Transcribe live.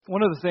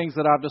One of the things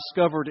that I've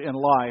discovered in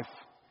life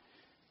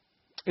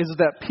is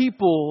that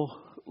people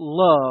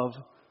love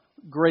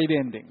great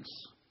endings.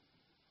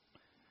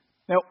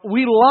 Now,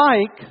 we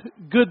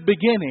like good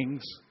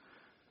beginnings,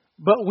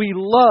 but we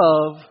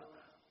love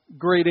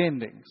great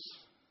endings.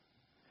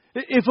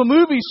 If a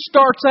movie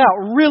starts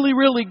out really,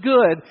 really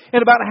good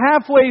and about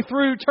halfway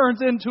through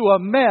turns into a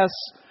mess,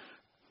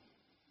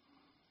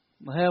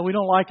 well, we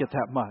don't like it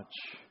that much.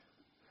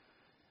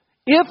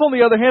 If, on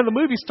the other hand, the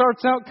movie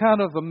starts out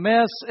kind of a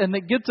mess and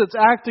it gets its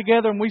act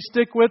together and we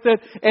stick with it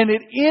and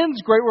it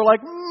ends great, we're like,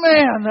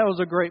 man, that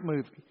was a great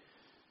movie.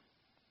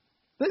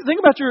 Think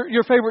about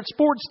your favorite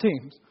sports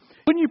teams.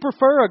 Wouldn't you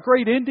prefer a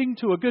great ending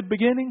to a good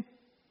beginning?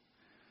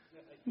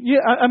 Yeah,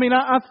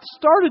 I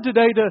started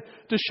today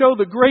to show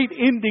the great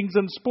endings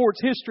in sports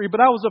history, but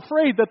I was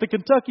afraid that the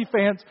Kentucky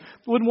fans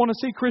wouldn't want to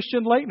see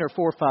Christian Laettner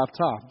 4 or 5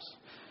 times.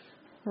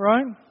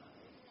 Right?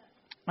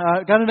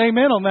 Got an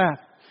amen on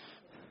that.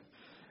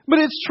 But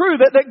it's true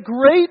that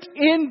great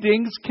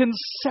endings can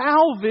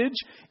salvage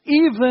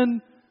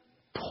even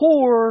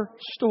poor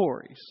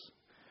stories.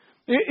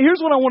 Here's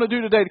what I want to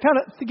do today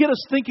to get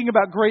us thinking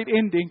about great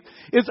endings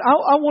is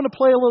I want to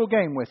play a little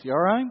game with you,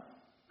 all right?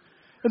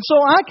 And so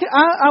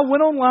I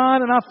went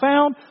online and I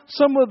found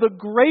some of the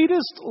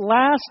greatest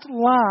last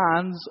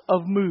lines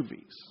of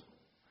movies.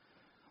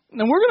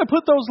 And we're going to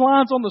put those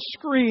lines on the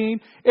screen,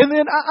 and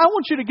then I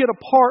want you to get a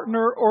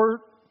partner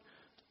or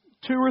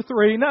 2 or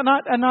 3, not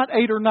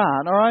 8 or 9,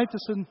 all right? This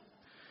is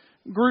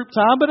group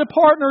time, but a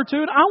partner or 2.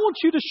 And I want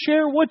you to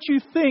share what you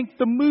think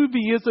the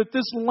movie is that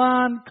this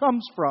line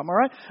comes from, all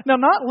right? Now,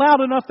 not loud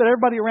enough that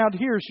everybody around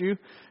hears you,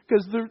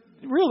 because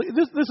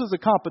this is a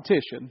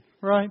competition,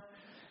 right?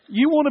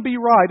 You want to be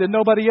right and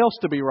nobody else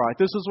to be right.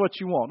 This is what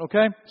you want,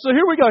 okay? So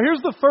here we go.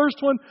 Here's the first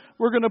one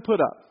we're going to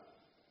put up.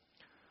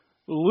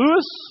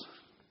 Lewis,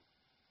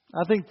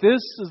 I think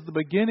this is the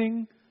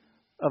beginning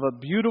of a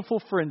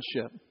beautiful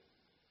friendship.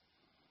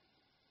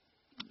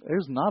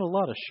 There's not a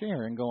lot of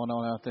sharing going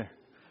on out there.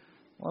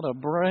 A lot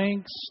of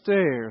blank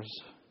stares.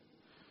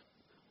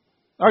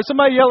 All right,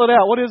 somebody yell it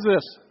out. What is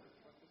this?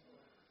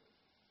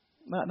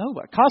 Not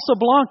nobody.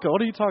 Casablanca.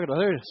 What are you talking about?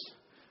 There it is.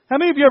 How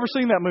many of you ever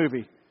seen that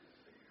movie?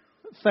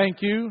 Thank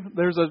you.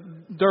 There's a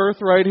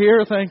dearth right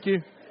here. Thank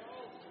you.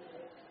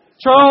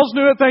 Charles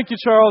knew it. Thank you,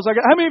 Charles.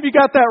 How many of you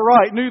got that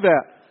right? Knew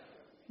that?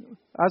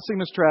 I see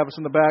Miss Travis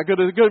in the back.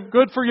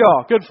 Good for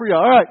y'all. Good for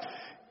y'all. All right.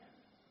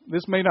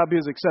 This may not be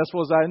as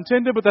successful as I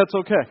intended, but that's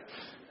okay.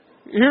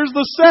 Here's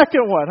the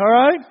second one, all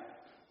right?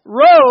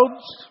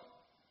 Roads.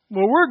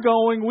 Where we're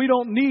going, we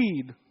don't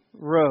need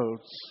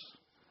roads.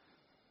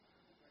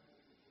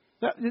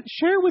 Now,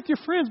 share with your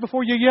friends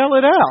before you yell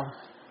it out.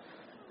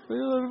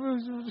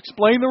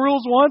 Explain the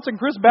rules once, and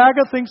Chris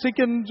Baga thinks he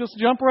can just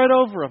jump right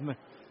over them.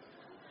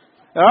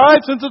 All right,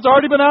 since it's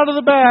already been out of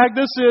the bag,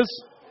 this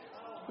is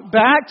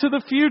Back to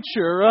the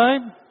Future,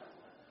 right?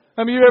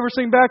 Have you ever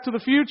seen Back to the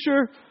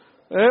Future?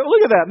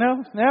 Look at that.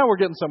 Now we're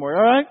getting somewhere,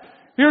 all right?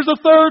 Here's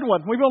a third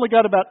one. We've only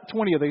got about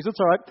 20 of these. It's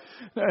all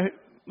right.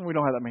 We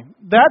don't have that many.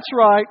 That's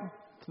right.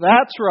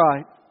 That's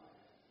right.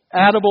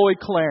 Attaboy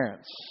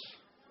Clarence.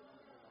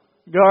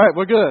 All right,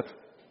 we're good.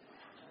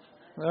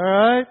 All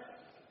right.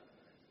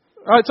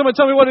 All right, somebody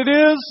tell me what it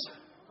is.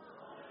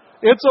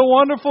 It's a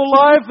Wonderful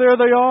Life. There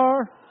they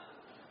are.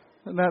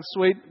 Isn't that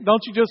sweet?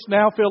 Don't you just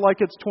now feel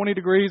like it's 20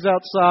 degrees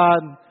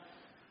outside?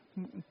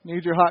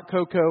 Need your hot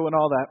cocoa and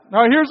all that.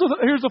 All right,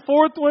 here's a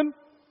fourth one.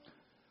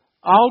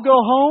 I'll go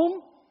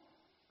home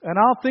and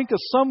I'll think of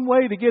some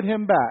way to get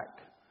him back.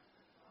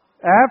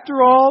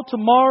 After all,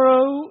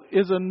 tomorrow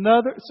is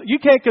another. You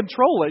can't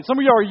control it. Some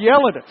of you are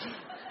yelling it.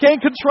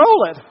 Can't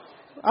control it.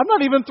 I'm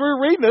not even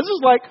through reading. This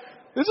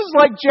is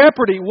like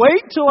Jeopardy.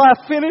 Wait till I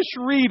finish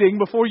reading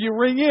before you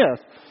ring in.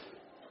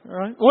 All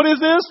right. What is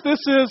this? This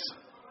is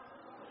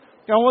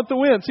I Want the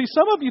Wind. See,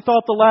 some of you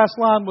thought the last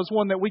line was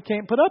one that we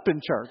can't put up in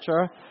church. All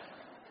right.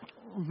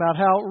 About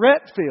how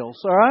Rhett feels.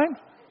 All right.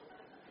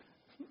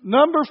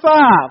 Number 5.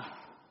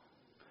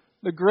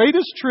 The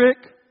greatest trick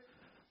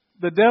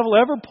the devil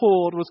ever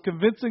pulled was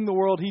convincing the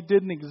world he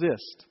didn't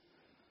exist.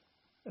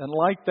 And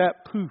like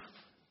that, poof,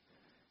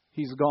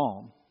 he's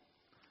gone.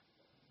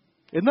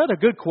 Isn't that a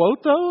good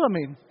quote, though? I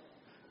mean,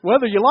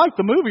 whether you like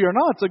the movie or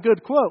not, it's a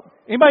good quote.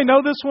 Anybody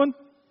know this one?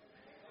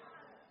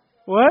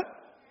 What?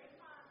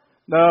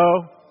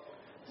 No.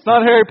 It's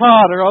not Harry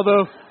Potter,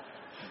 although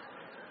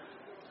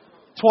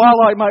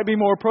Twilight might be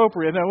more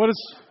appropriate. Now, what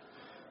is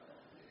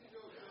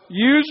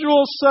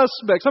Usual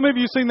Suspects? How many of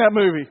you seen that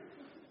movie?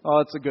 Oh,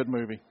 it's a good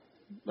movie.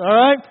 All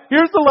right.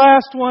 Here's the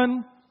last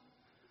one.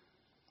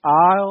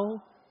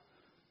 I'll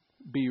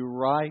be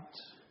right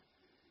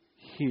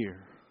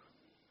here.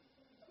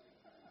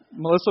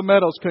 Melissa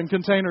Meadows couldn't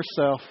contain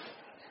herself.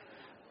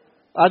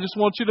 I just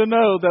want you to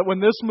know that when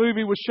this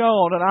movie was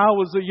shown and I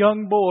was a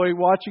young boy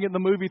watching it in the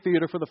movie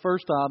theater for the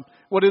first time,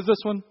 what is this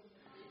one?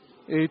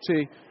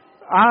 E.T.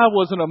 I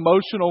was an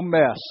emotional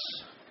mess.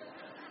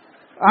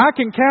 I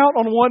can count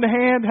on one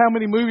hand how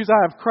many movies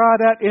I have cried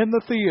at in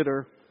the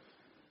theater.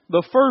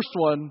 The first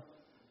one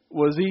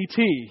was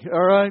E.T.,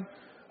 all right?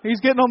 He's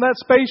getting on that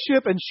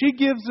spaceship and she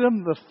gives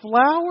him the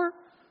flower.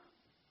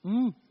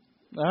 All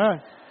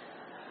right.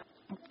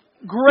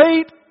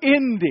 Great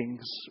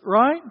endings,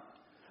 right?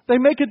 They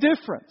make a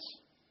difference.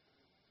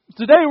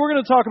 Today we're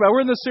going to talk about,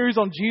 we're in this series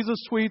on Jesus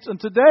Sweets, and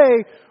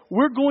today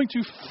we're going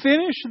to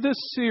finish this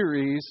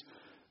series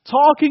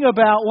talking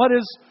about what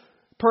is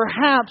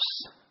perhaps,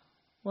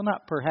 well,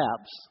 not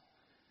perhaps,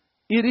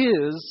 it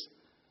is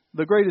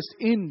the greatest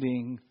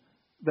ending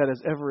that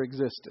has ever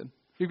existed.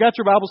 If you've got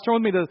your Bibles, turn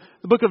with me to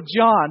the book of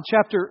John,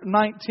 chapter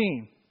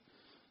 19.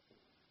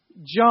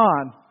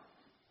 John,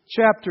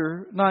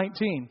 chapter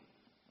 19.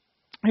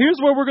 Here's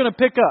where we're going to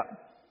pick up.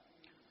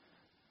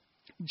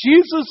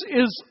 Jesus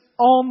is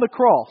on the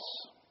cross.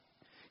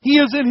 He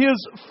is in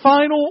His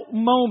final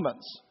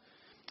moments.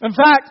 In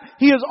fact,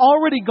 He has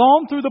already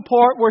gone through the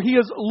part where He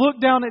has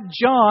looked down at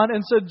John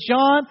and said,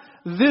 John,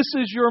 this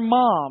is your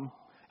mom.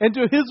 And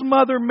to his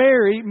mother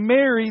Mary,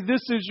 Mary,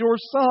 this is your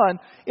son,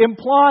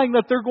 implying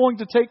that they're going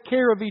to take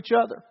care of each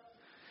other.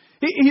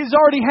 He's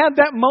already had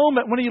that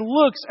moment when He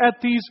looks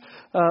at these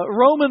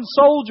Roman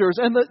soldiers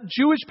and the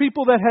Jewish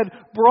people that had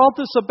brought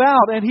this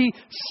about. And He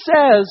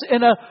says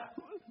in a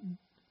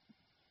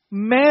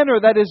manner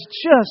that is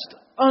just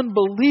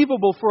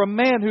unbelievable for a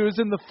man who is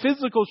in the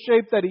physical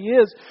shape that he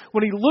is,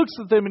 when He looks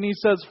at them and He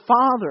says,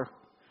 Father,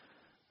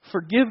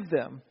 forgive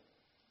them.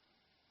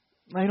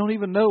 They don't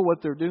even know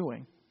what they're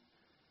doing.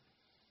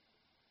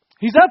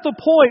 He's at the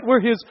point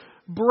where His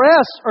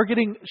breasts are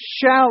getting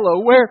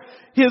shallow, where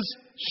His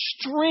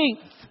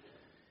strength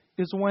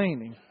is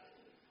waning.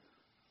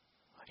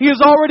 He has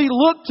already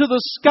looked to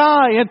the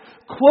sky and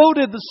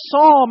quoted the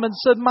psalm and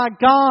said, my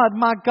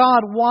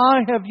God,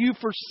 why have you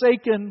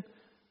forsaken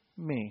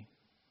me?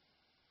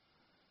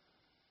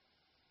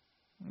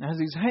 As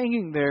He's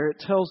hanging there, it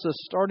tells us,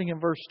 starting in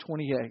verse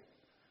 28.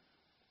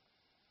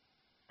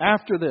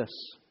 After this,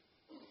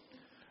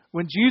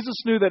 when Jesus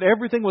knew that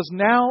everything was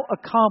now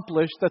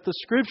accomplished, that the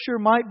Scripture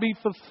might be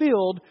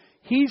fulfilled,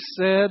 He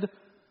said,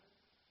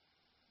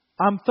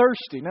 I'm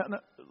thirsty. Now,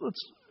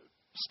 let's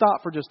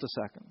stop for just a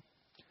second.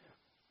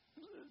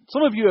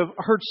 Some of you have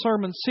heard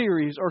sermon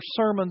series or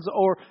sermons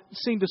or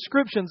seen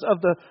descriptions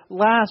of the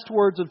last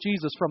words of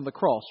Jesus from the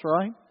cross,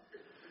 right?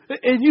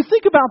 And you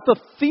think about the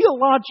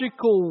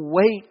theological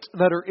weight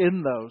that are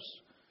in those.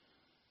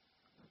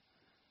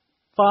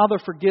 Father,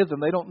 forgive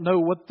them. They don't know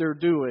what they're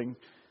doing.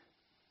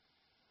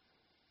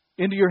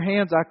 Into your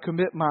hands I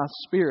commit my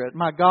spirit.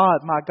 My God,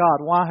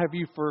 why have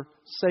you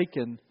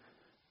forsaken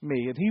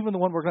me? And even the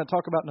one we're going to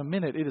talk about in a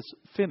minute, it is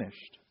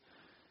finished.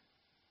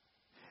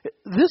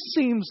 This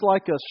seems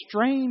like a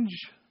strange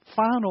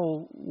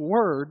final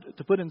word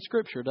to put in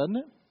Scripture, doesn't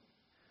it?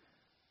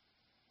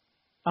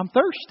 I'm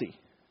thirsty.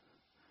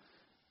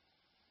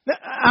 Now,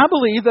 I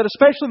believe that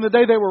especially in the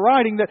day they were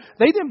writing, that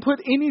they didn't put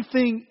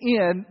anything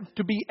in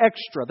to be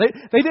extra.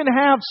 They didn't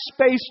have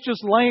space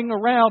just laying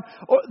around.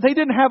 Or they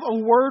didn't have a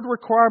word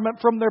requirement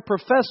from their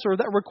professor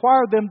that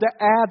required them to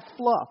add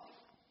fluff.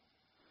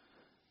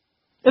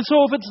 And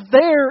so if it's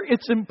there,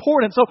 it's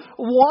important. So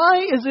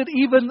why is it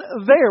even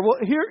there? Well,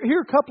 here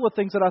are a couple of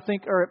things that I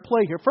think are at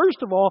play here. First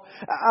of all,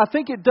 I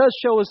think it does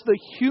show us the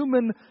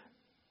humanness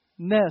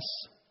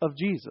of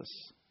Jesus.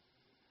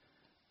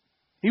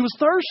 He was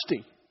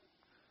thirsty.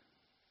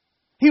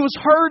 He was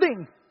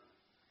hurting.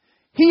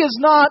 He is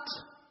not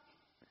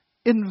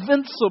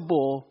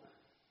invincible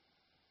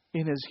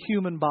in His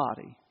human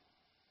body.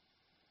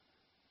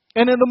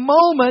 And in the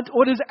moment,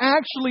 what is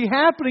actually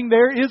happening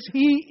there is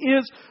He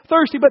is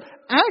thirsty. But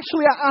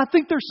actually, I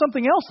think there's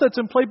something else that's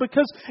in play,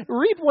 because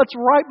read what's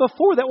right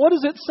before that. What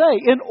does it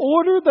say? In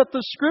order that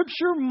the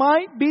Scripture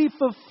might be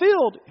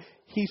fulfilled,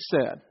 He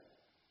said.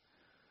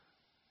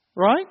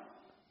 Right?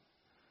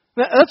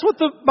 That's what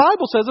the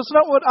Bible says. That's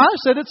not what I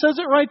said. It says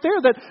it right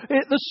there, that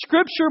the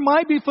Scripture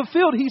might be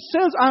fulfilled. He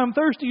says, I am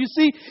thirsty. You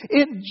see,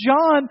 in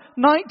John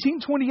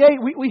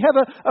 19:28, we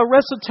have a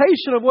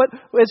recitation of what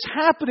is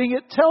happening.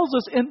 It tells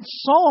us in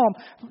Psalm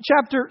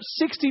chapter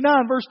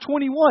 69, verse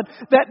 21,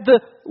 that the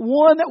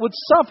one that would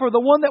suffer, the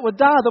one that would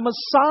die, the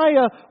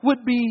Messiah,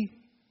 would be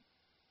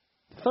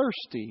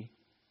thirsty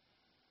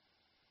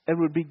and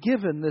would be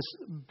given this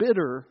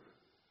bitter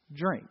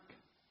drink.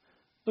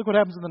 Look what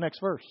happens in the next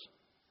verse.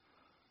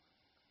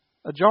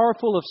 A jar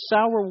full of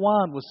sour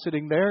wine was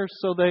sitting there,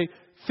 so they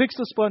fixed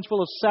a sponge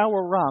full of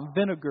sour wine,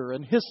 vinegar,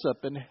 and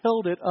hyssop, and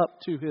held it up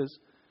to His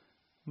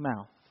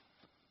mouth.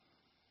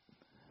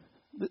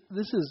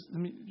 This is,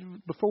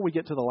 before we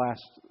get to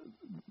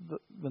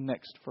the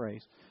next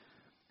phrase,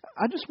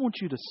 I just want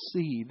you to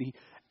see the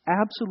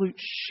absolute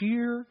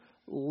sheer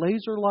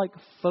laser-like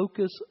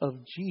focus of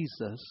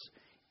Jesus,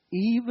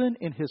 even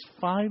in His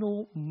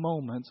final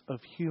moments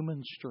of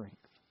human strength.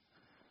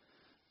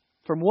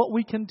 From what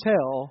we can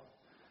tell,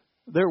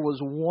 there was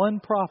one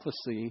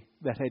prophecy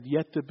that had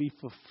yet to be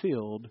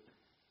fulfilled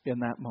in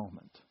that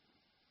moment.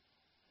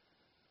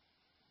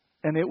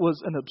 And it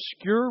was an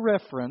obscure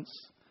reference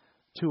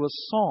to a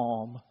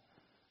psalm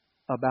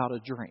about a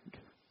drink.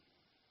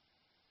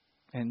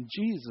 And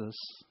Jesus,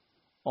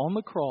 on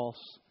the cross,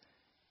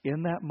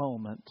 in that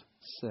moment,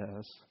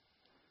 says,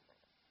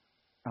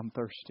 I'm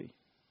thirsty.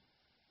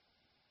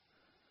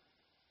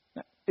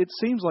 It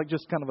seems like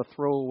just kind of a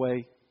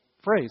throwaway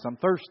phrase, I'm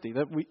thirsty.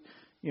 That we,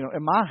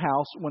 in my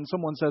house, when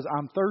someone says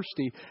I'm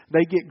thirsty,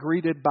 they get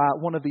greeted by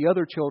one of the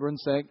other children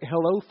saying,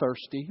 hello,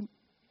 thirsty.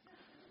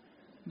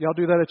 Y'all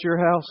do that at your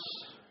house?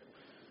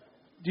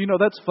 Do you know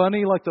that's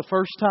funny, like the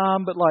first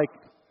time, but like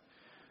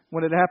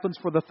when it happens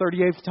for the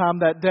 38th time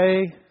that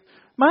day,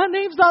 my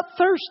name's not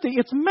Thirsty,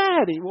 it's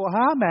Maddie. Well,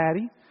 hi,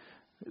 Maddie.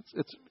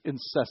 It's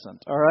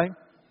incessant, all right?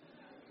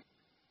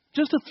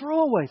 Just a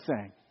throwaway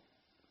thing.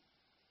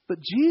 But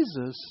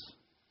Jesus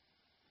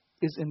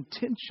is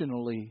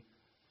intentionally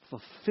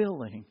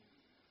fulfilling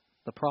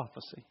the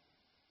prophecy.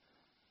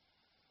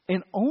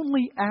 And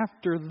only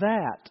after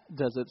that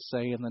does it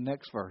say in the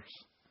next verse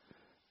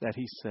that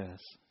he says,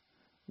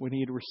 when he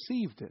had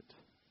received it,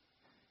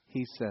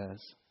 he says,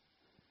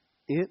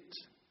 it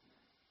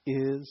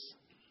is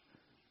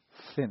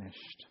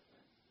finished.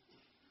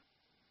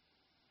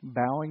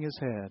 Bowing his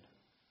head,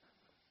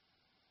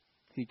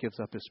 he gives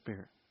up his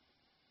spirit.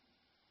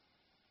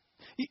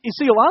 You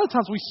see, a lot of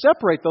times we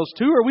separate those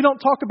two, or we don't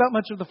talk about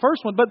much of the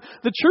first one. But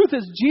the truth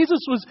is, Jesus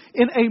was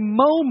in a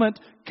moment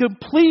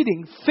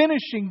completing,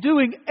 finishing,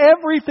 doing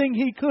everything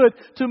he could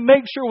to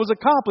make sure it was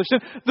accomplished.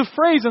 And the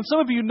phrase, and some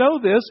of you know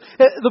this,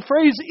 the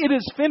phrase, it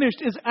is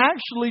finished, is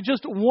actually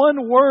just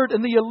one word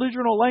in the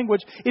original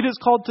language. It is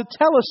called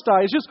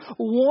tetelestai. It's just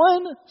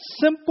one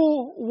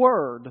simple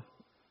word.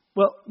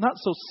 Well, not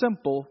so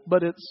simple,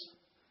 but it's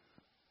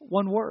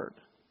one word.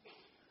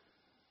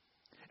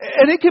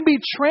 And it can be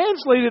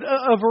translated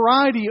a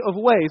variety of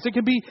ways. It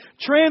can be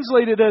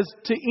translated as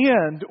to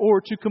end or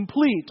to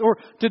complete or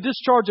to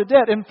discharge a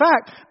debt. In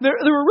fact, there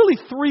were really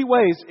three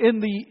ways in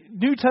the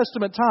New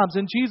Testament times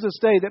in Jesus'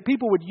 day that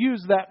people would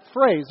use that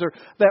phrase or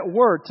that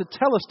word,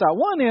 tetelestai.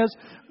 One is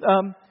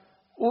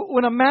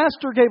when a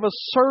master gave a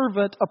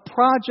servant a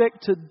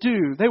project to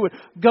do, they would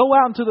go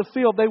out into the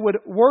field, they would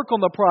work on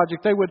the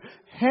project, they would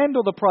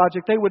handle the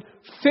project, they would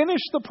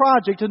finish the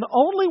project, and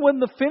only when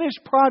the finished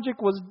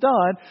project was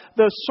done,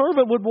 the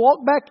servant would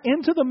walk back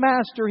into the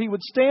master, he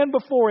would stand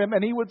before him,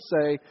 and he would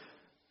say,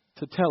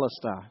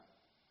 tetelestai.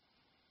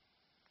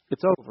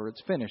 It's over,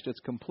 it's finished, it's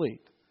complete.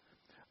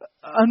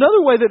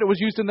 Another way that it was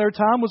used in their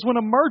time was when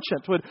a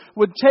merchant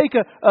would take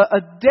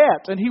a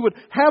debt and he would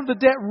have the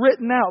debt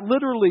written out,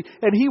 literally,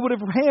 and he would have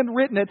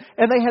handwritten it,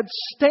 and they had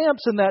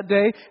stamps in that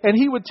day, and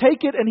he would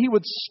take it and he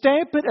would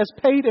stamp it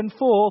as paid in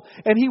full,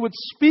 and he would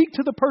speak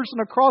to the person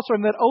across from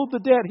him that owed the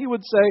debt. He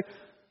would say,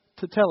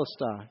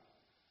 tetelestai.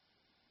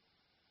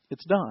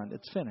 It's done.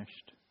 It's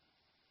finished.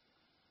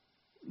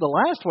 The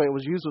last way it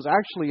was used was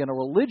actually in a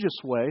religious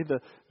way.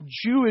 The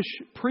Jewish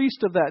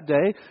priest of that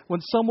day, when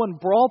someone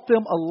brought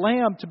them a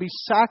lamb to be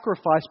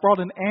sacrificed,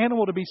 brought an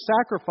animal to be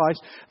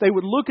sacrificed, they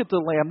would look at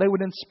the lamb, they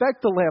would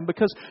inspect the lamb,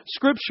 because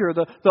Scripture,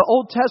 the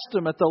Old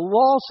Testament, the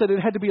law said it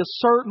had to be a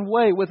certain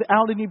way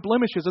without any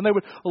blemishes. And they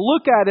would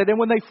look at it, and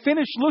when they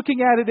finished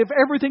looking at it, if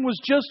everything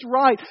was just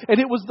right, and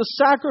it was the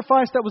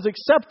sacrifice that was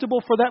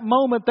acceptable for that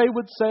moment, they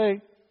would say,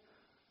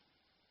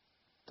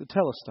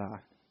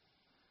 tetelestai.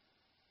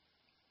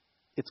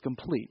 It's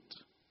complete.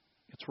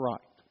 It's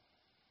right.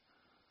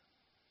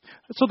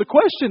 So the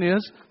question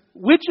is,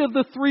 which of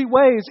the three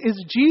ways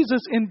is Jesus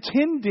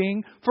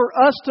intending for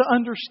us to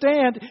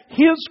understand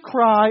His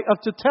cry of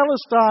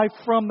tetelestai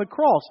from the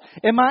cross?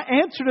 And my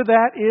answer to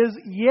that is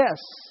yes.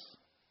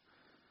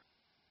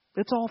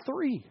 It's all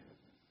three.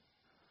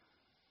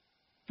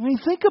 I mean,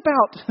 think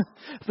about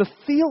the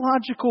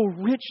theological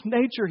rich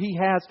nature he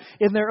has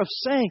in there of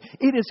saying,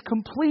 it is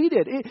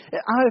completed.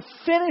 I have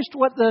finished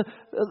what the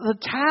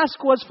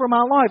task was for my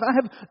life. I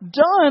have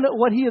done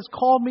what he has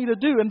called me to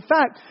do. In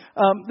fact,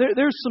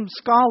 there's some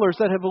scholars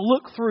that have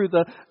looked through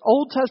the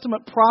Old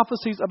Testament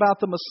prophecies about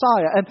the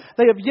Messiah, and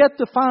they have yet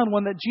to find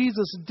one that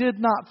Jesus did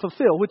not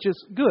fulfill, which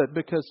is good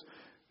because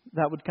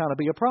that would kind of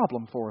be a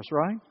problem for us,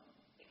 right?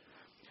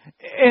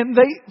 And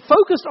they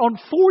focused on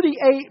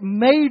 48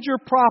 major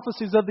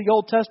prophecies of the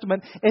Old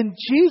Testament, and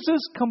Jesus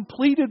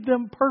completed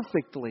them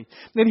perfectly.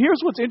 And here's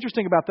what's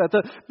interesting about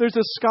that. There's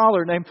a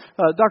scholar named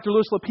Dr.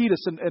 Louis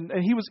Lapidus, and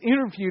he was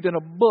interviewed in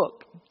a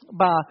book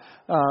by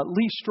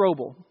Lee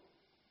Strobel.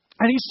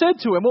 And he said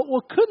to him,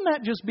 well, couldn't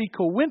that just be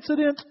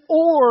coincidence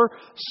or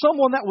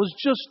someone that was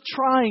just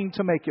trying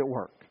to make it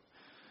work?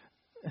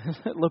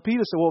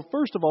 Lapidus said, well,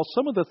 first of all,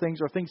 some of the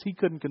things are things he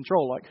couldn't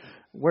control, like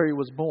where he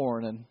was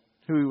born and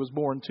who he was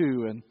born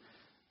to and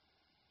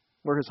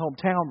where his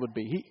hometown would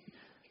be.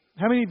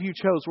 How many of you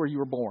chose where you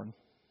were born?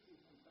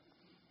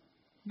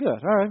 Good.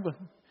 All right.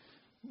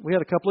 We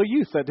had a couple of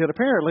youth that did.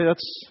 Apparently,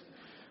 that's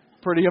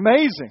pretty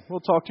amazing. We'll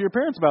talk to your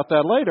parents about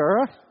that later.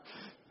 All right?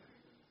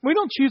 We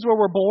don't choose where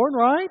we're born,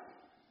 right?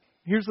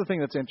 Here's the thing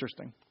that's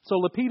interesting. So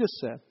Lapidus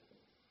said,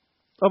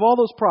 of all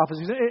those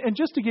prophecies, and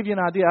just to give you an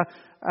idea,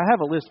 I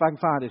have a list if I can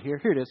find it here.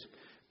 Here it is.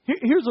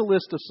 Here's a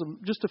list of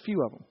just a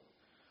few of them.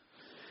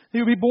 He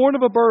would be born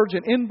of a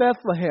virgin in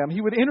Bethlehem. He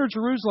would enter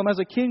Jerusalem as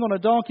a king on a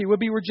donkey, would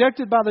be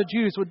rejected by the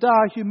Jews, would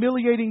die a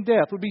humiliating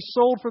death, would be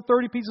sold for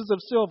 30 pieces of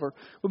silver,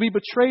 would be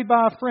betrayed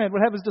by a friend,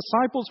 would have his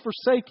disciples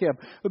forsake him,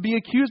 would be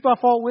accused by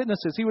false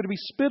witnesses. He would be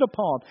spit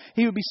upon.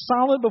 He would be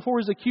silent before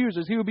his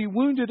accusers. He would be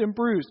wounded and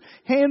bruised,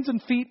 hands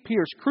and feet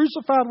pierced,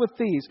 crucified with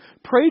thieves,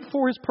 prayed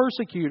for his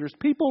persecutors.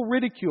 People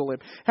ridicule him,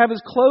 have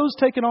his clothes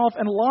taken off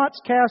and lots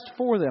cast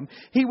for them.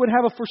 He would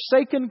have a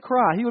forsaken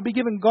cry. He would be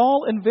given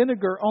gall and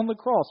vinegar on the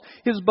cross.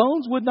 His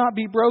bones would not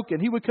be broken.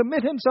 He would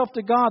commit himself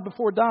to God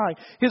before dying.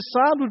 His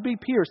side would be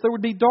pierced. There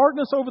would be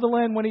darkness over the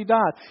land when he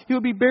died. He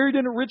would be buried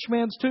in a rich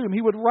man's tomb.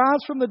 He would rise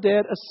from the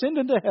dead, ascend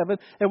into heaven,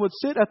 and would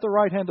sit at the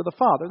right hand of the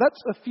Father. That's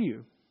a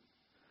few.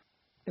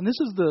 And this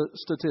is the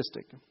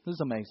statistic. This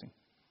is amazing.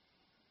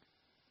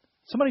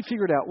 Somebody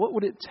figured out what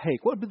would it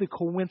take, what would be the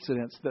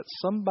coincidence that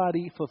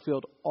somebody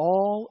fulfilled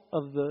all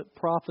of the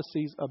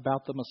prophecies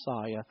about the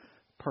Messiah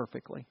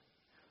perfectly.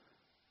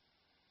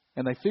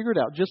 And they figured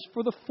out, just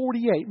for the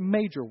 48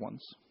 major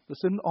ones, this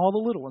isn't all the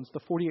little ones, the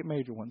 48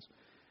 major ones,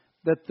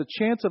 that the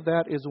chance of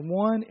that is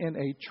 1 in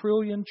a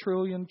trillion,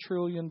 trillion,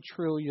 trillion,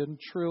 trillion,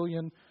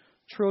 trillion,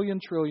 trillion,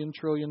 trillion,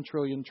 trillion,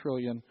 trillion,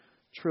 trillion,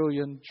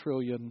 trillion,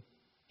 trillion,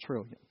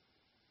 trillion.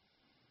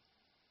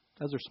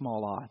 Those are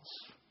small odds.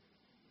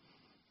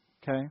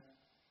 Okay?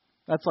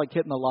 That's like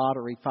hitting the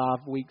lottery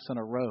 5 weeks in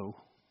a row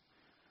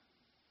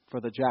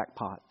for the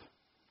jackpot.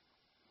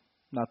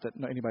 Not that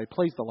anybody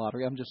plays the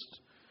lottery. I'm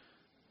just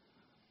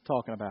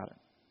talking about it.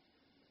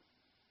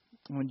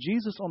 When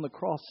Jesus on the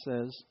cross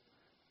says,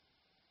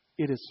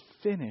 "It is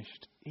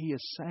finished," He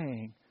is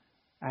saying,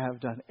 "I have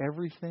done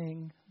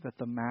everything that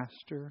the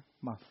Master,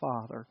 my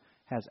Father,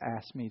 has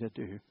asked me to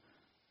do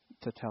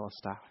to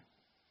Telestai."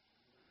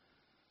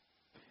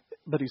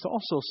 But He's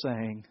also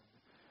saying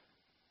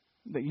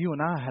that you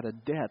and I had a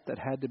debt that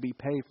had to be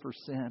paid for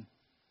sin.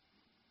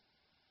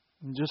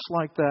 And just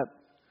like that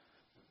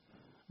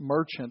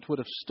merchant would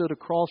have stood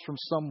across from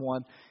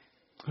someone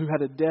who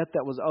had a debt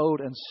that was owed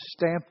and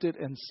stamped it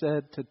and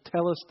said, "To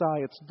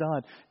Telestai, it's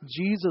done."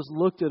 Jesus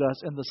looked at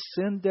us and the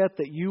sin debt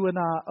that you and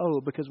I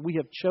owe, because we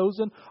have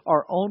chosen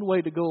our own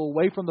way to go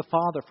away from the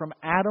Father, from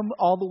Adam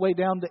all the way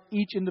down to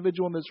each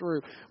individual in this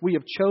room. We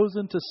have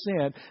chosen to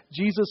sin.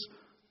 Jesus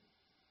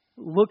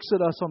looks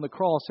at us on the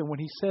cross, and when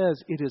He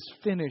says, "It is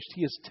finished,"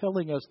 He is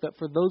telling us that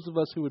for those of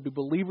us who would be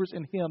believers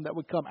in Him that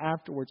would come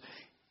afterwards,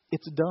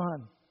 it's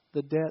done.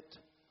 The debt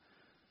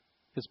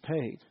is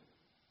paid.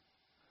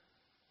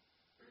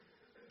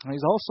 And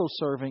He's also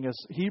serving, as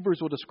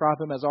Hebrews will describe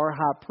Him as our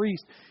high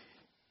priest.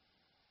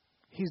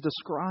 He's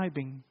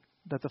describing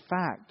that the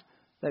fact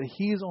that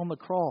He is on the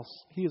cross,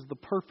 He is the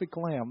perfect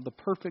lamb, the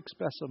perfect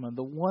specimen,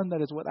 the one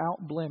that is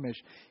without blemish.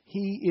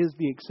 He is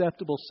the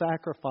acceptable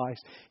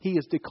sacrifice. He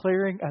is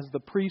declaring, as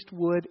the priest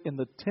would in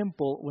the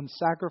temple when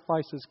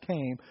sacrifices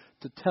came,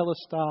 to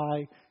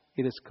Telestai,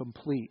 "It is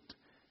complete.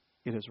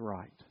 It is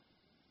right."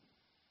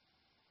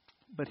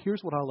 But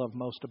here's what I love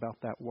most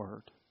about that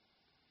word,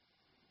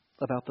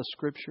 about the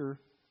Scripture: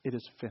 "It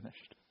is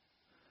finished."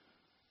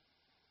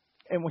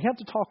 And we have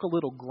to talk a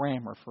little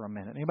grammar for a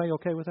minute. Anybody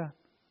okay with that?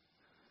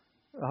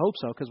 I hope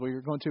so, because we're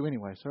going to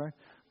anyway. Sorry.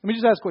 Let me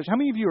just ask a question. How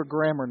many of you are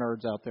grammar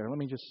nerds out there?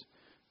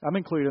 I'm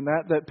included in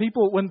that. That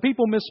people, when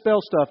people misspell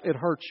stuff, it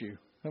hurts you.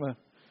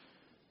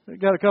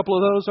 Got a couple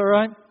of those, all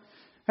right?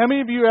 How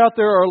many of you out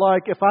there are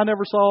like, if I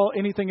never saw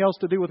anything else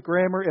to do with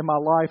grammar in my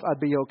life, I'd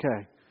be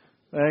okay?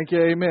 Thank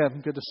you.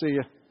 Amen. Good to see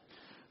you.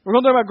 We're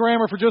going to talk about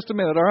grammar for just a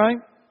minute, all right?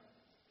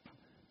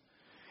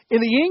 In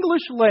the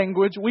English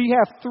language, we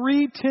have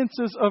 3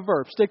 tenses of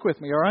verbs. Stick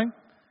with me, all right?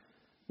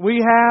 We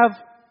have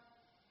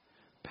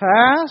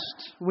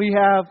past. We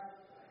have,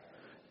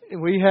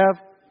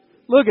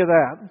 look at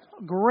that.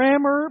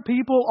 Grammar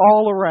people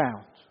all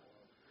around.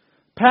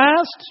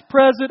 Past,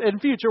 present,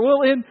 and future.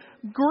 Well, in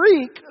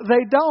Greek,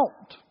 they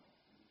don't.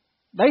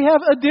 They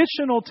have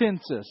additional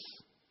tenses.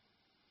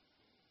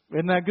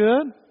 Isn't that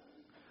good?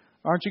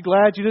 Aren't you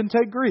glad you didn't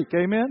take Greek?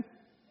 Amen?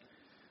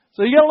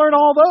 So you got to learn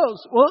all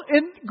those. Well,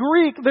 in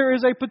Greek, there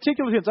is a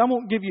particular tense. I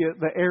won't give you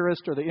the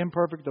aorist or the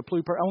imperfect, the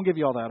pluperfect. I won't give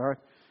you all that, all right?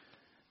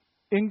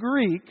 In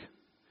Greek,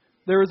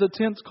 there is a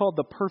tense called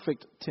the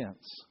perfect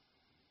tense.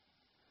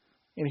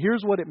 And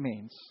here's what it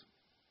means.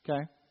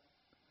 Okay?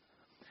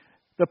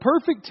 The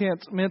perfect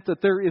tense meant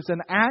that there is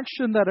an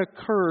action that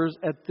occurs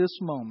at this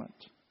moment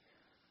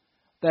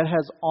that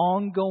has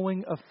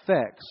ongoing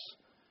effects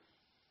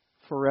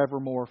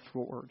forevermore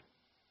forward.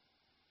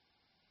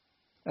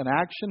 An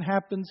action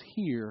happens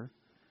here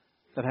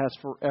that has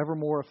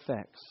forevermore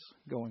effects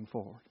going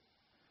forward.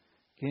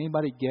 Can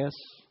anybody guess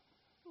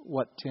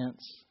what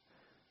tense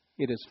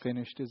 "it is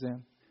finished" is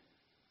in?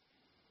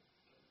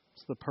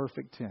 It's the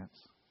perfect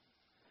tense.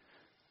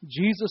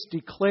 Jesus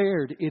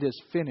declared "it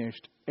is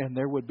finished," and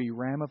there would be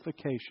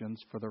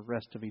ramifications for the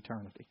rest of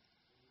eternity.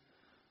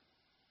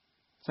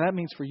 So that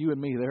means for you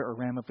and me, there are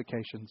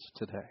ramifications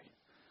today.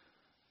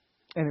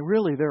 And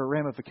really, there are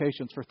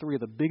ramifications for 3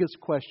 of the biggest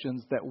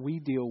questions that we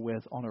deal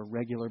with on a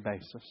regular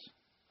basis.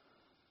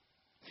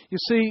 You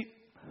see,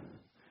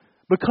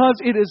 Because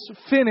it is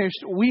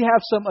finished, we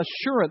have some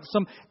assurance,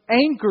 some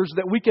anchors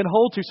that we can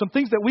hold to, some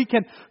things that we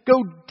can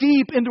go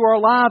deep into our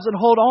lives and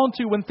hold on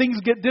to when things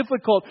get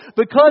difficult.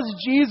 Because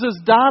Jesus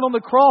died on the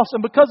cross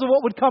and because of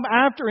what would come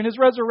after in His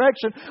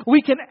resurrection,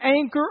 we can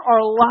anchor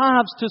our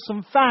lives to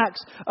some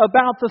facts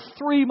about the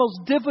three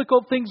most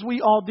difficult things we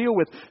all deal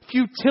with: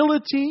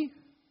 futility,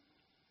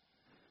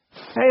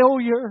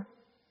 failure,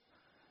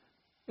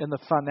 and the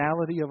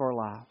finality of our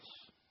lives.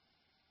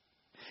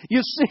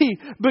 You see,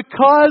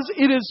 because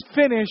it is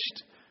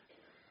finished,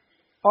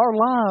 our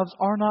lives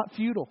are not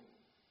futile.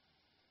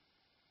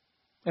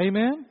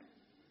 Amen?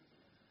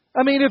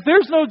 I mean, if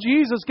there's no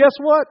Jesus, guess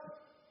what?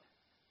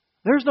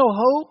 There's no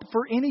hope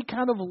for any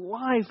kind of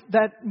life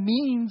that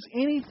means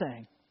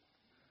anything.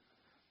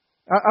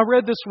 I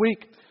read this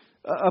week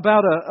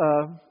about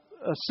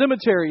a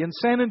cemetery in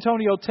San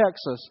Antonio,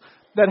 Texas,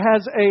 that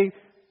has a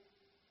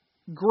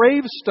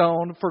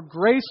gravestone for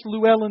Grace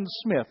Llewellyn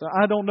Smith.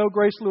 I don't know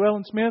Grace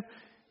Llewellyn Smith.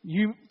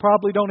 You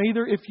probably don't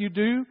either. If you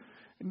do,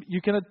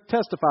 you can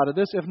testify to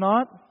this. If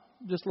not,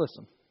 just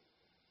listen.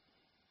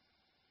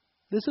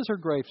 This is her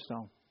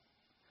gravestone.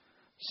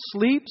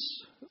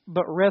 Sleeps,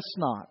 but rests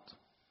not.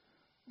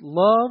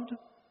 Loved,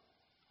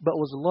 but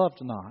was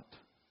loved not.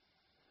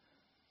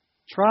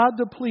 Tried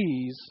to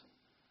please,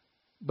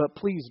 but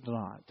pleased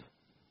not.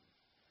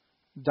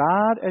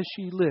 Died as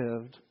she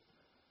lived,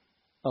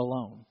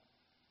 alone.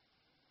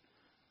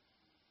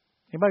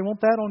 Anybody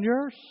want that on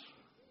yours?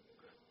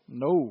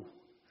 No.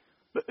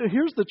 But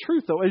here's the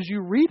truth, though. As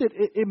you read it,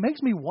 it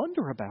makes me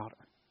wonder about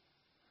her.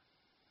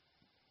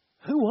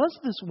 Who was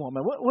this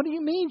woman? What do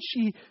you mean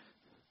she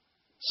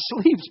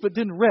sleeps but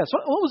didn't rest?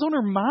 What was on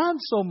her mind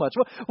so much?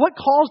 What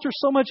caused her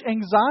so much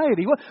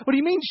anxiety? What do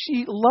you mean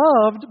she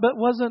loved but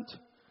wasn't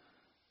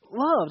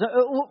loved?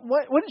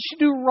 What did she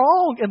do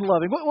wrong in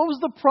loving? What was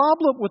the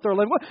problem with her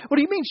loving? What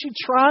do you mean she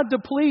tried to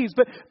please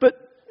but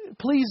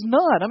pleased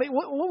none? I mean,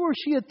 what was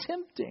she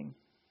attempting?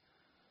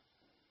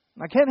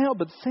 I can't help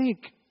but think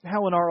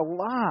how in our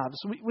lives,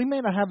 we may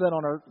not have that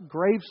on our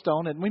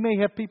gravestone, and we may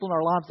have people in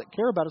our lives that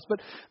care about us,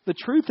 but the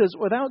truth is,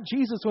 without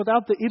Jesus,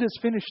 without the "it is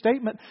finished"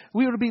 statement,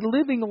 we would be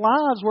living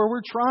lives where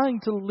we're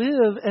trying to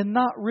live and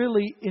not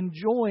really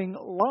enjoying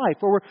life,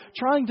 where we're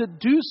trying to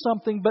do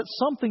something, but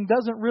something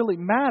doesn't really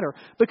matter.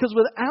 Because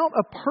without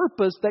a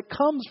purpose that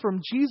comes from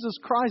Jesus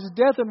Christ's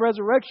death and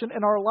resurrection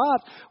in our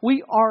lives,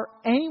 we are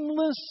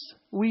aimless,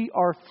 we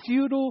are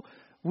futile,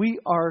 we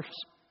are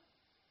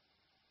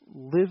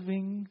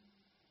living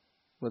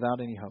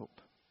without any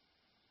hope.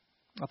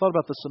 I thought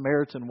about the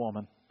Samaritan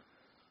woman.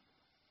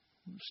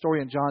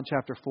 Story in John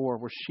chapter 4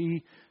 where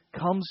she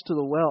comes to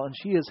the well and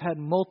she has had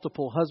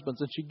multiple husbands.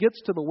 And she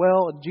gets to the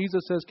well and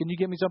Jesus says, "Can you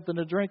get me something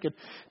to drink?" And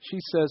she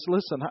says,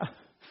 "Listen,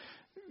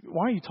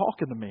 why are you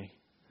talking to me?"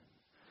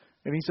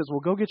 And he says,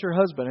 "Well, go get your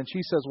husband." And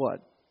she says, "What?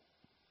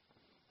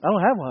 I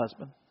don't have a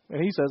husband."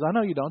 And he says, "I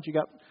know you don't.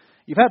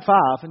 You've had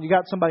 5 and you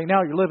got somebody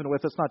now you're living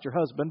with that's not your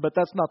husband, but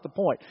that's not the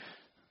point."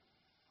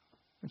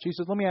 And she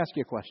says, "Let me ask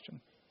you a question."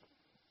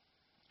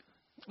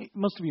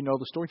 Most of you know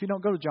the story. If you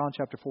don't, go to John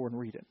chapter 4 and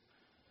read it.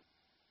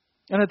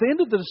 And at the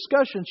end of the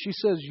discussion, she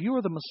says, "You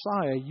are the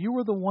Messiah. You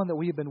are the one that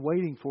we have been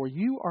waiting for.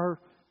 You are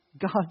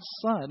God's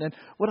Son." And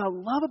what I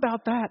love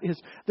about that is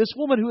this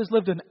woman who has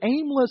lived an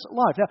aimless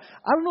life. Now,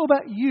 I don't know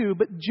about you,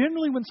 but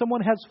generally when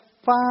someone has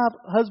 5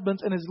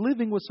 husbands and is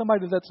living with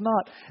somebody that's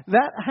not,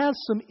 that has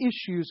some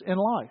issues in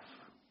life.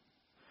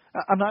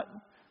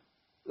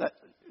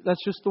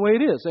 That's just the way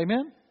it is.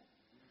 Amen?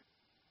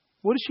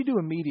 What does she do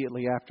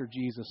immediately after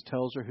Jesus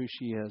tells her who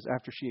she is,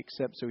 after she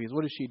accepts who He is?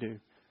 What does she do?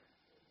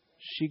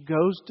 She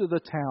goes to the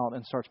town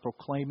and starts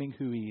proclaiming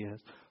who He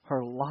is.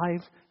 Her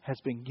life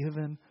has been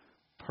given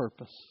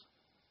purpose.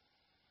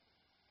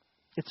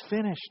 It's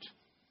finished.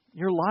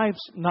 Your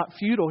life's not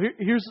futile.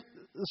 Here's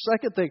the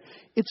second thing.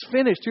 It's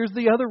finished. Here's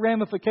the other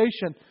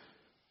ramification.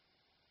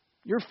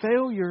 Your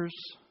failures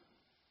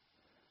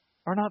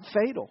are not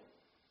fatal.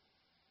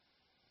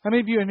 How many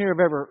of you in here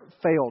have ever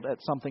failed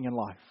at something in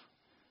life?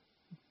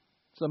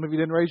 Some of you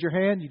didn't raise your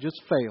hand. You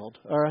just failed.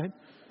 All right.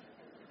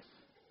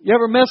 You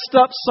ever messed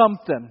up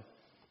something?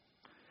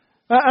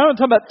 I'm not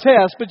talking about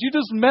tests, but you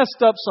just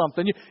messed up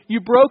something. You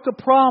broke a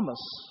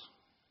promise.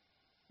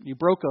 You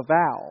broke a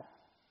vow.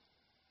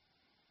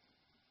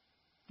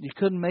 You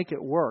couldn't make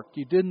it work.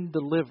 You didn't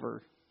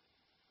deliver.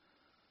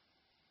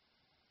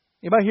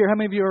 Anybody here, how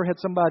many of you ever had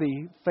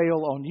somebody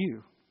fail on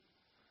you?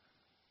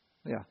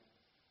 Yeah.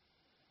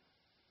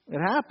 It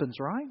happens,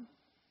 right?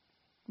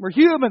 We're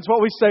humans,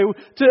 what we say.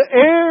 To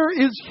err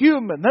is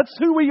human. That's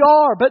who we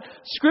are. But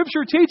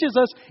Scripture teaches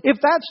us if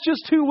that's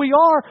just who we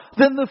are,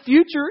 then the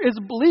future is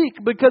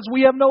bleak because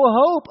we have no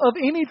hope of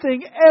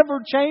anything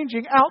ever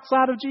changing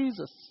outside of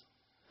Jesus.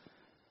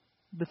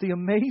 But the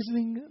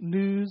amazing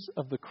news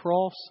of the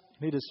cross,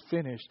 and it is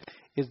finished,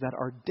 is that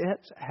our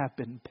debts have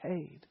been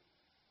paid.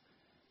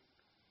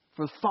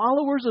 For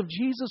followers of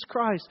Jesus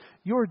Christ,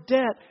 your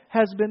debt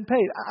has been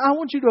paid. I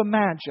want you to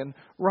imagine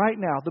right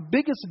now the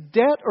biggest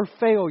debt or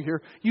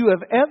failure you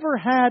have ever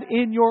had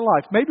in your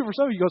life. Maybe for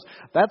some of you, goes,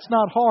 "That's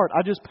not hard.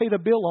 I just paid a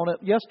bill on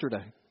it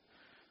yesterday."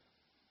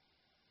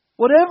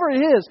 Whatever it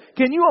is,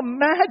 can you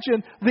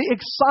imagine the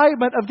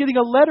excitement of getting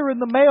a letter in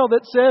the mail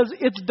that says,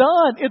 it's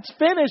done, it's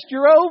finished,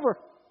 you're over?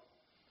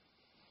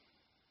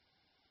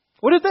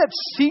 What if that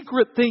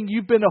secret thing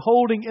you've been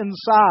holding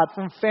inside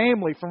from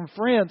family, from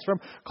friends, from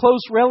close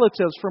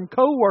relatives, from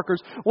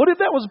coworkers, what if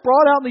that was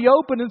brought out in the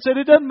open and said,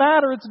 it doesn't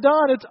matter, it's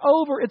done, it's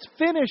over, it's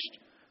finished,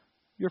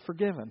 you're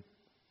forgiven?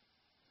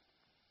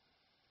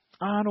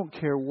 I don't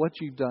care what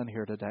you've done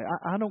here today.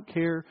 I don't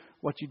care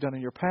what you've done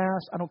in your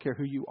past. I don't care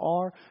who you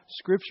are.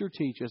 Scripture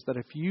teaches that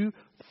if you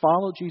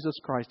follow Jesus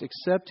Christ,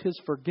 accept His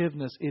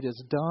forgiveness, it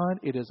is done,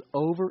 it is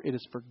over, it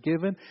is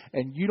forgiven,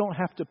 and you don't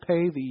have to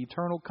pay the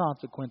eternal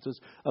consequences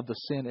of the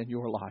sin in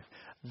your life.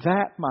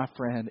 That, my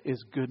friend,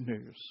 is good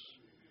news.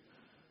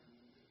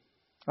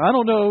 I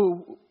don't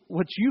know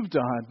what you've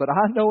done, but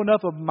I know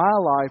enough of my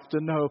life to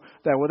know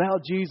that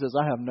without Jesus,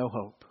 I have no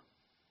hope.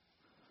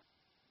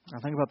 I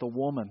think about the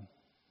woman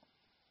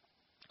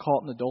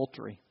caught in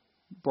adultery,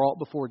 brought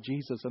before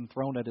Jesus and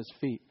thrown at His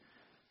feet,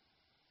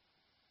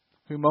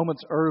 who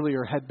moments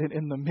earlier had been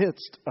in the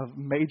midst of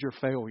major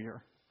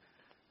failure,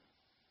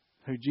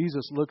 who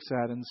Jesus looks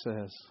at and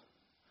says,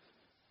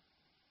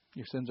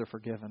 your sins are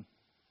forgiven.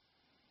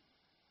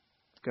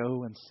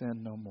 Go and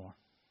sin no more.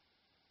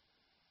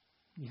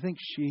 You think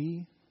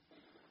she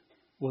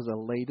was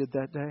elated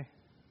that day?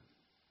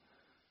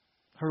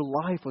 Her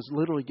life was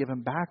literally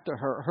given back to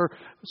her. Her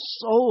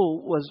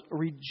soul was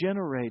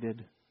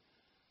regenerated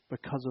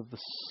because of the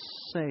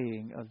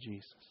saying of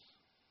Jesus.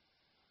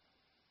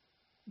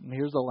 And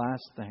here's the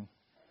last thing.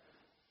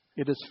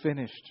 It is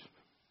finished.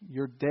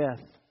 Your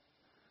death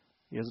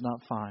is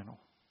not final.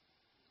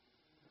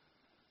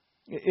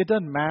 It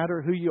doesn't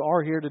matter who you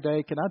are here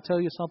today. Can I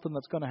tell you something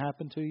that's going to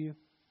happen to you?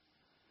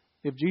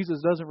 If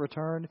Jesus doesn't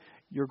return,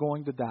 you're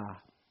going to die.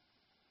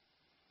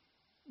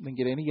 I didn't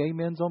get any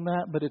amens on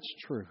that, but it's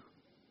true.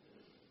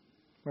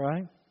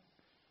 Right?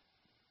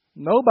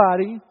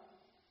 Nobody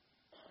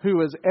who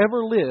has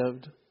ever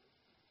lived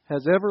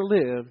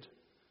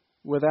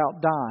without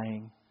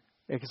dying,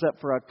 except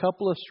for a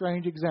couple of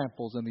strange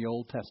examples in the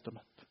Old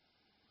Testament.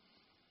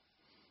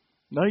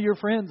 None of your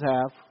friends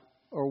have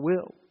or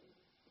will.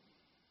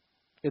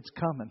 It's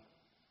coming.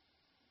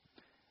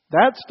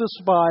 That's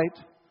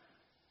despite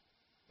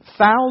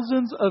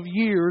thousands of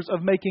years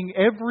of making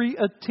every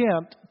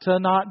attempt to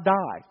not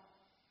die.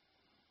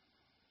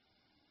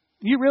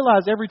 You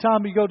realize every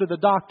time you go to the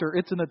doctor,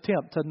 it's an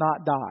attempt to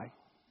not die.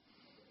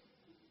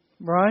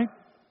 Right?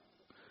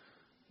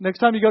 Next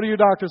time you go to your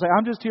doctor, say,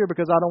 I'm just here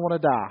because I don't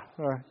want to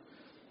die.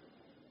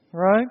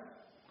 Right?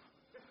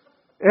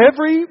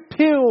 Every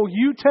pill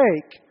you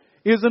take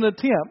is an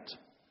attempt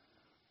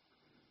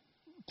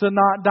to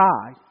not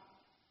die.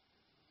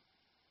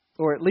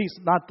 Or at least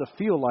not to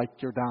feel like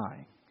you're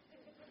dying.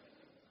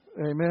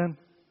 Amen?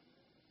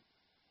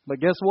 But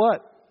guess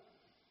what?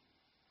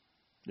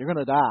 You're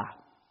going to die.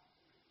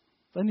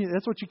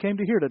 That's what you came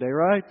to hear today,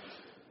 right?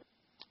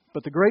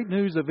 But the great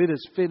news of it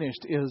is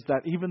finished is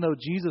that even though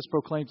Jesus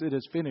proclaims it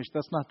is finished,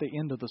 that's not the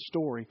end of the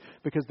story.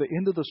 Because the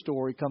end of the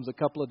story comes a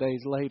couple of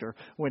days later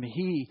when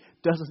He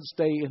doesn't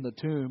stay in the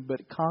tomb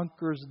but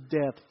conquers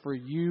death for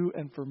you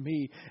and for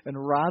me and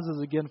rises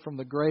again from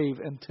the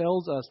grave and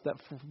tells us that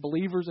for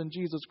believers in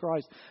Jesus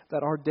Christ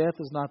that our death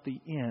is not the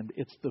end.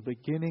 It's the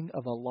beginning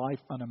of a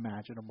life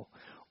unimaginable.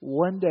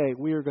 One day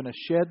we are going to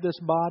shed this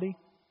body.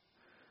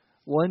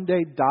 One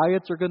day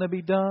diets are going to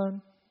be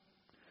done.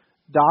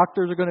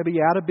 Doctors are going to be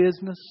out of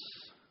business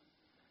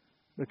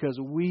because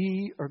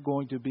we are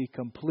going to be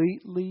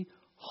completely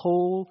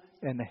whole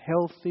and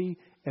healthy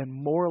and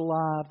more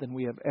alive than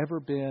we have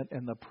ever been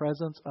in the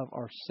presence of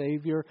our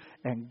Savior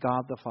and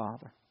God the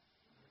Father.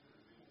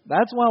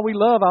 That's why we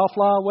love I'll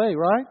Fly Away,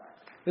 right?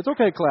 It's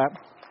okay, clap.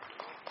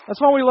 That's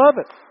why we love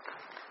it.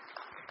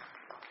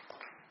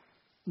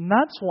 And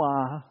that's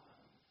why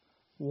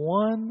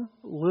one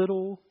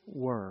little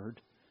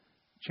word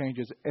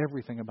changes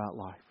everything about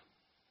life.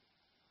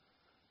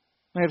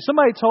 Now, if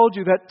somebody told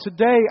you that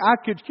today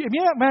can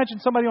you imagine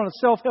somebody on a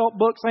self-help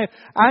book saying,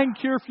 I can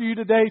cure for you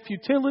today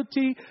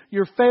futility,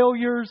 your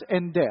failures,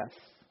 and death.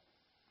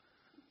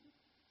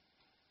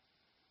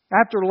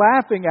 After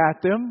laughing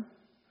at them,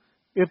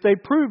 if they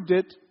proved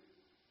it, it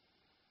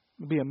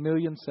would be a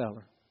million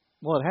seller.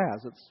 Well, it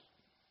has. It's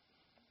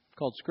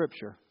called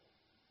Scripture.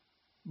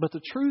 But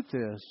the truth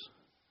is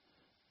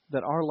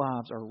that our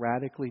lives are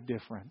radically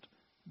different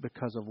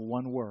because of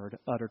one word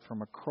uttered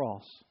from a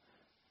cross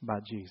by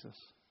Jesus.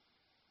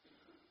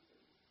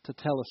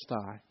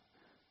 Tetelestai.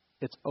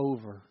 It's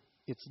over.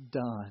 It's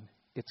done.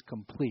 It's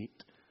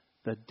complete.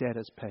 The debt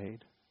is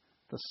paid.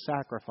 The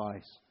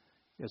sacrifice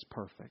is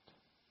perfect.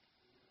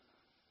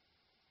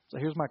 So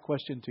here's my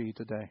question to you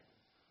today.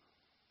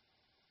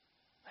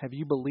 Have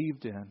you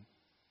believed in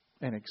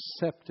and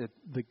accepted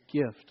the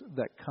gift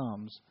that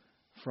comes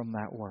from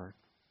that word?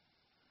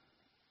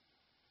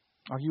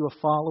 Are you a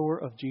follower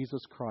of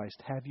Jesus Christ?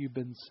 Have you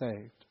been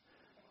saved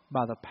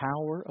by the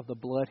power of the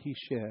blood He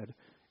shed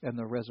and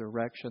the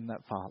resurrection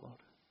that followed?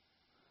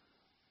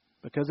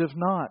 Because if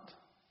not,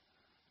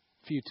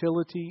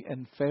 futility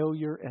and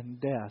failure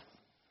and death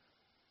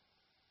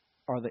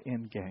are the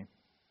end game.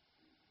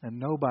 And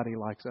nobody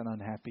likes an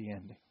unhappy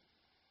ending.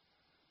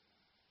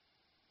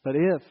 But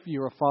if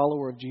you're a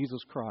follower of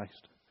Jesus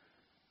Christ,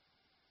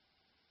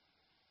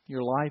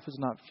 your life is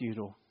not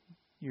futile,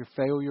 your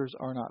failures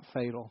are not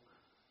fatal,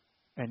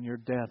 and your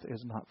death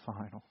is not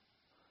final.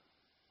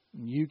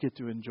 And you get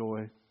to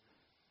enjoy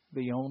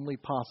the only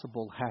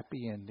possible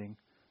happy ending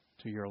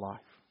to your life.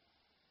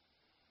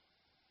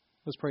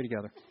 Let's pray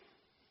together.